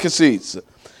king's delicacies.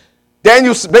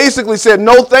 Daniel basically said,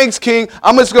 no thanks, king.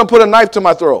 I'm just going to put a knife to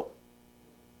my throat.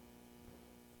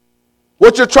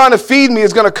 What you're trying to feed me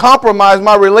is going to compromise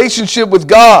my relationship with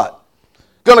God.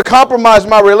 Going to compromise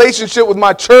my relationship with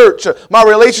my church, my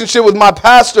relationship with my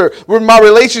pastor, with my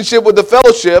relationship with the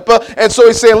fellowship. And so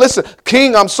he's saying, listen,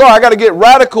 King, I'm sorry, I got to get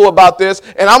radical about this,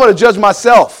 and I'm going to judge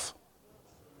myself.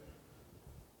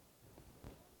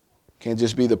 Can't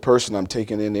just be the person I'm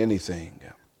taking in anything.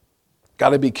 Got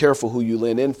to be careful who you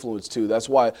lend influence to. That's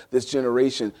why this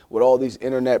generation with all these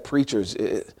internet preachers,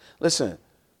 listen,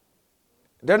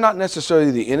 they're not necessarily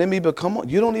the enemy, but come on,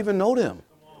 you don't even know them.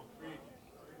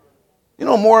 You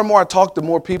know, more and more I talk to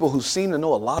more people who seem to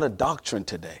know a lot of doctrine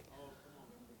today.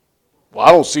 Well,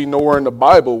 I don't see nowhere in the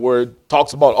Bible where it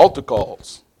talks about altar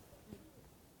calls.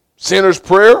 Sinner's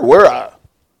prayer, why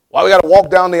we got to walk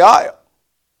down the aisle?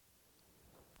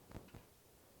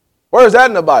 Where is that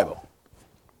in the Bible?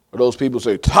 Or those people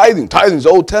say, tithing's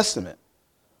Old Testament.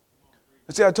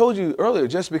 And see, I told you earlier,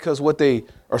 just because what they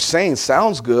are saying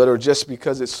sounds good, or just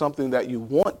because it's something that you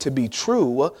want to be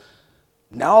true,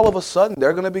 now all of a sudden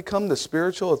they're going to become the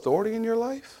spiritual authority in your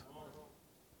life.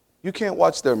 You can't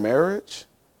watch their marriage.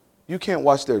 You can't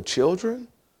watch their children.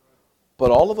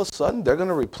 But all of a sudden they're going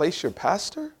to replace your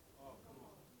pastor.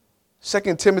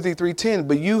 2 Timothy 3:10,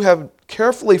 but you have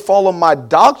carefully followed my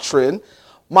doctrine,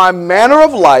 my manner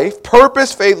of life,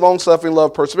 purpose, faith, long-suffering,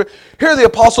 love, perseverance. Here the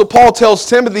Apostle Paul tells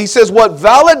Timothy, he says, what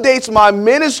validates my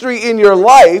ministry in your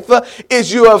life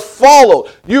is you have followed.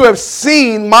 You have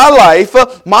seen my life,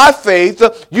 my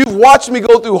faith. You've watched me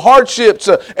go through hardships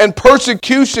and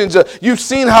persecutions. You've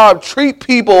seen how I treat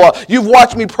people. You've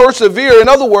watched me persevere. In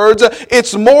other words,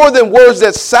 it's more than words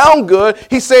that sound good.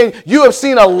 He's saying you have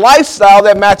seen a lifestyle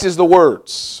that matches the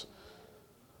words.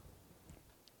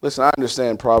 Listen, I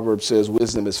understand Proverbs says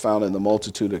wisdom is found in the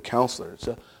multitude of counselors,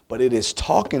 but it is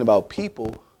talking about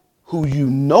people who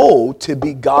you know to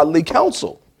be godly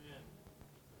counsel.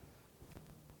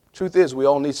 Truth is, we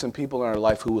all need some people in our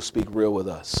life who will speak real with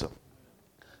us.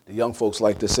 The young folks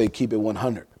like to say, keep it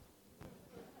 100.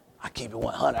 I keep it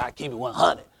 100. I keep it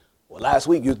 100. Well, last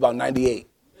week you was about 98.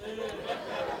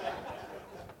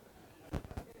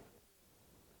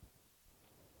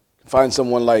 Find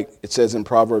someone like it says in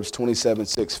Proverbs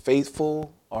 27:6,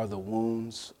 faithful are the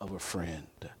wounds of a friend.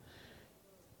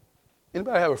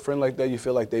 Anybody have a friend like that you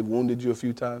feel like they've wounded you a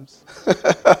few times?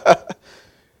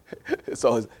 It's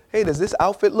always, hey, does this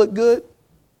outfit look good?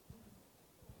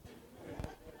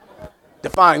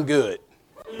 Define good.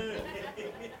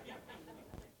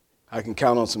 I can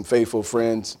count on some faithful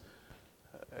friends.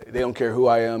 They don't care who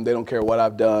I am. They don't care what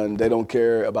I've done. They don't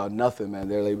care about nothing, man.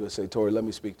 They're able to say, Tori, let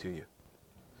me speak to you.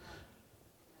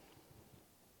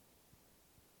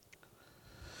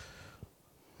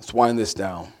 Let's wind this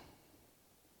down.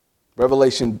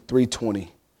 Revelation 3:20.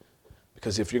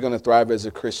 Because if you're going to thrive as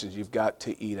a Christian, you've got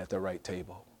to eat at the right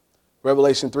table.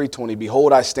 Revelation 3:20.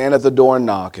 Behold, I stand at the door and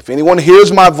knock. If anyone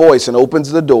hears my voice and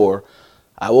opens the door,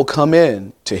 I will come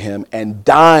in to him and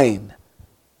dine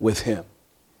with him,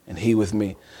 and he with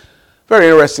me. Very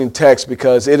interesting text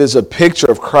because it is a picture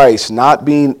of Christ not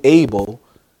being able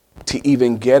to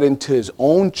even get into his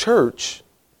own church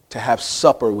to have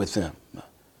supper with them.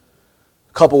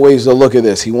 A couple ways to look at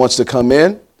this. He wants to come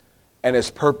in, and his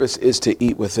purpose is to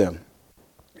eat with them.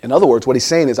 In other words, what he's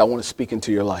saying is, I want to speak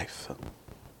into your life.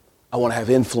 I want to have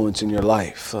influence in your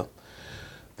life.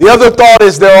 The other thought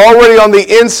is they're already on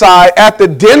the inside at the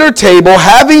dinner table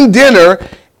having dinner,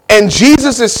 and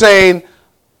Jesus is saying,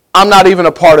 I'm not even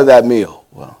a part of that meal.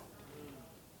 Well,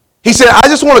 he said, I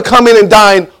just want to come in and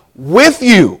dine with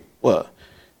you. Well,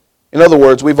 in other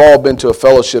words, we've all been to a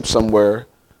fellowship somewhere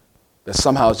that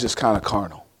somehow is just kind of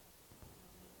carnal.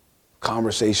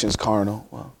 Conversation's carnal.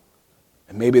 Well,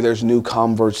 and maybe there's new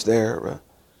converts there.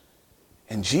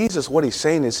 And Jesus, what he's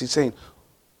saying is, he's saying,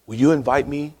 will you invite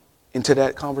me into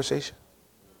that conversation?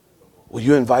 Will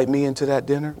you invite me into that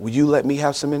dinner? Will you let me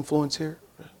have some influence here?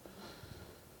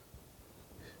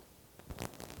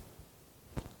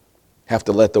 Have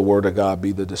to let the word of God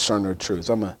be the discerner of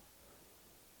truth. I'm going to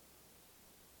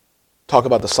talk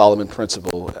about the Solomon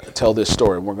principle, tell this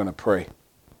story, and we're going to pray.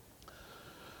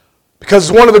 Because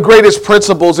it's one of the greatest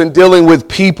principles in dealing with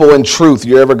people and truth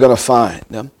you're ever going to find.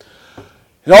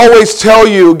 It always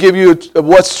give you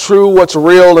what's true, what's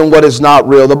real, and what is not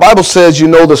real. The Bible says, you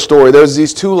know the story. There's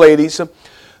these two ladies.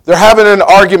 They're having an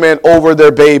argument over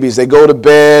their babies. They go to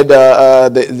bed.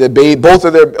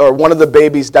 One of the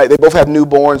babies die. They both have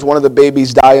newborns. One of the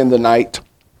babies die in the night.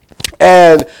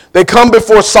 And they come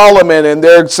before Solomon, and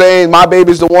they're saying, my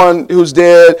baby's the one who's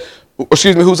dead,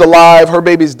 who's alive, her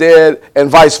baby's dead, and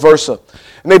vice versa.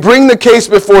 And they bring the case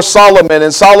before Solomon,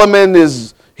 and Solomon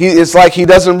it's like he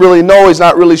doesn't really know, he's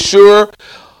not really sure.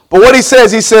 But what he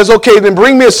says, okay, then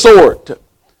bring me a sword.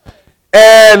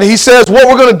 And he says, what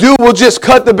we're going to do, we'll just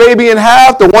cut the baby in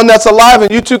half, the one that's alive,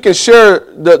 and you two can share,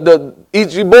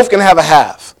 you both can have a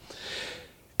half.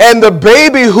 And the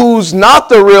baby who's not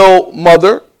the real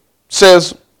mother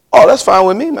says, oh, that's fine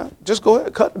with me, man. Just go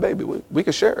ahead, cut the baby. We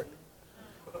can share it.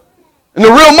 And the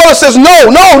real mother says, no.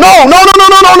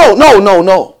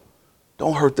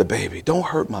 Don't hurt the baby. Don't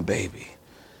hurt my baby.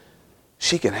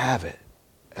 She can have it.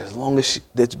 As long as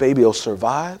this baby will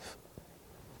survive,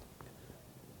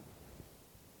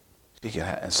 she can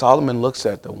have it. And Solomon looks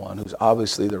at the one who's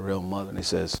obviously the real mother, and he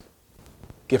says,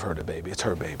 give her the baby. It's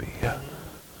her baby. Yeah.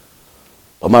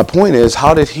 But my point is,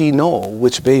 how did he know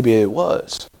which baby it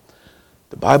was?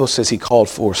 The Bible says he called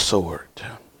for a sword.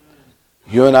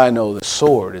 You and I know the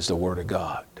sword is the word of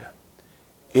God.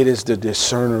 It is the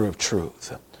discerner of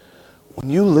truth. When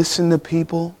you listen to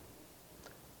people,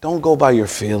 don't go by your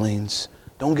feelings.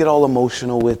 Don't get all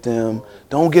emotional with them.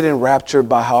 Don't get enraptured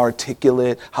by how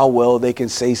articulate, how well they can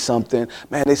say something.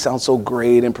 Man, they sound so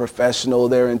great and professional.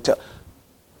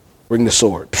 Bring the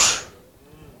sword.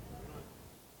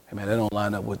 Hey, man, that don't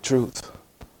line up with truth.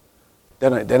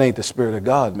 That ain't the Spirit of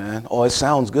God, man. Oh, it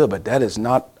sounds good, but that is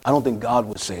not, I don't think God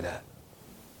would say that.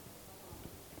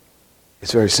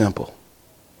 It's very simple.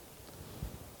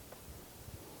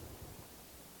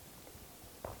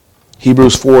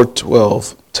 Hebrews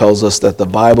 4:12 tells us that the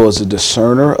Bible is a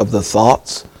discerner of the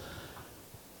thoughts,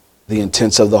 the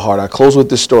intents of the heart. I close with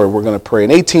this story. We're going to pray.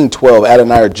 In 1812,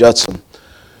 Adoniram Judson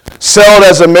sailed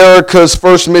as America's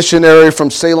first missionary from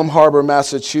Salem Harbor,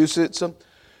 Massachusetts.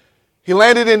 He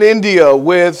landed in India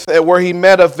where he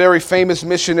met a very famous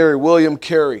missionary, William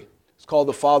Carey. He's called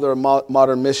the father of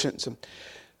modern missions.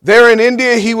 There in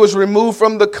India, he was removed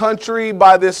from the country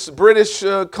by this British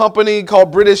company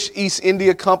called British East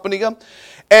India Company.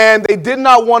 And they did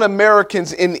not want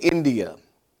Americans in India.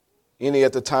 India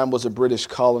at the time was a British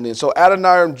colony. And so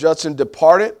Adoniram Judson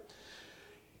departed.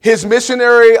 His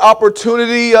missionary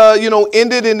opportunity,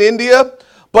 ended in India.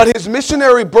 But his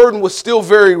missionary burden was still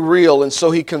very real. And so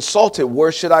he consulted,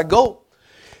 where should I go?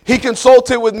 He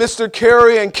consulted with Mr.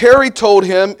 Carey, and Carey told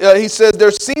him, he said, there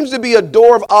seems to be a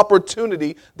door of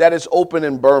opportunity that is open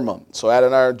in Burma. So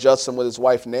Adoniram Judson with his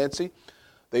wife Nancy,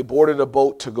 they boarded a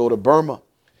boat to go to Burma.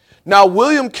 Now,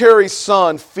 William Carey's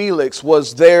son, Felix,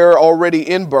 was there already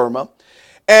in Burma,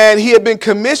 and he had been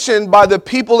commissioned by the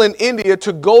people in India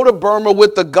to go to Burma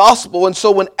with the gospel. And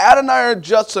so when Adoniram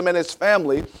Judson and his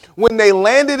family, when they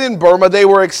landed in Burma, they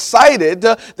were excited.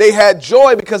 They had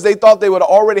joy because they thought they would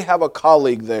already have a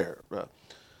colleague there.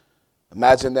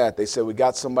 Imagine that. They said, we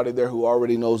got somebody there who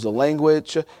already knows the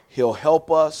language. He'll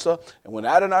help us. And when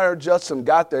Adoniram Judson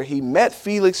got there, he met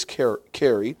Felix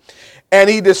Carey, and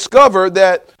he discovered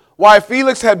that while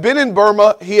Felix had been in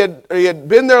Burma, he had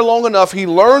been there long enough, he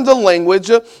learned the language,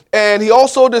 and he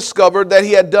also discovered that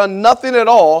he had done nothing at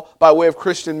all by way of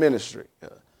Christian ministry.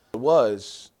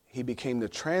 He became the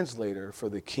translator for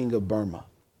the king of Burma.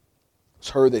 It's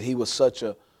heard that he was such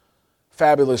a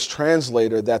fabulous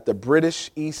translator that the British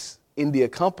East India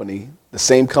Company, the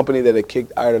same company that had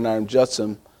kicked Adoniram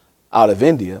Judson out of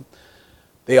India,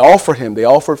 they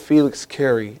offered Felix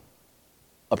Carey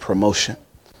a promotion.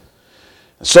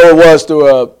 So it was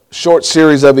through a short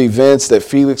series of events that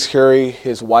Felix Carey,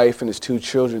 his wife, and his two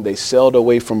children, they sailed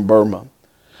away from Burma.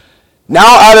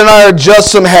 Now Adoniram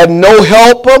Judson had no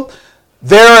help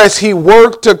there as he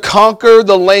worked to conquer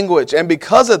the language. And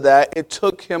because of that, it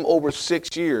took him over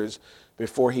 6 years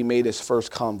before he made his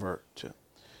first convert. You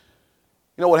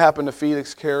know what happened to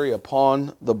Felix Carey?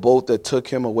 Upon the boat that took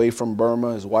him away from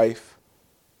Burma, his wife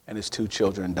and his two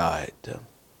children died.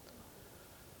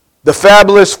 The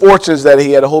fabulous fortunes that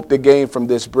he had hoped to gain from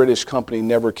this British company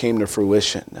never came to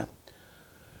fruition.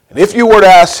 And if you were to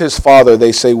ask his father,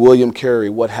 they say, William Carey,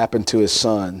 what happened to his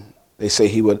son? They say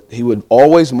he would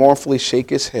always mournfully shake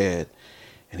his head,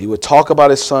 and he would talk about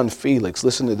his son Felix,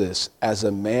 listen to this, as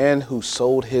a man who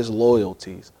sold his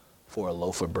loyalties for a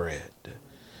loaf of bread.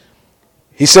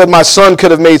 He said, my son could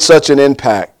have made such an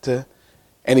impact,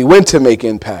 and he went to make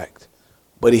impact,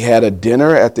 but he had a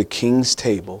dinner at the king's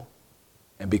table.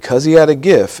 And because he had a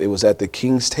gift, it was at the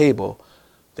king's table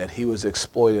that he was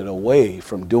exploited away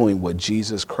from doing what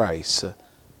Jesus Christ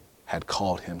had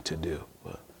called him to do.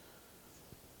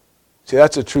 See,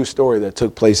 that's a true story that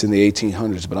took place in the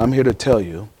 1800s, but I'm here to tell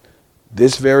you,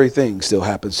 this very thing still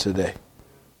happens today,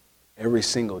 every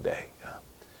single day.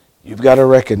 You've got to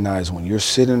recognize when you're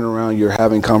sitting around, you're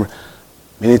having conversation,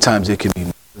 many times it can be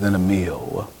more than a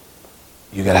meal.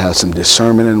 You got to have some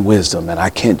discernment and wisdom, and I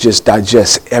can't just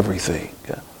digest everything.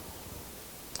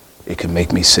 It can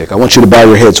make me sick. I want you to bow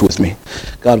your heads with me.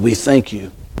 God, we thank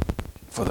you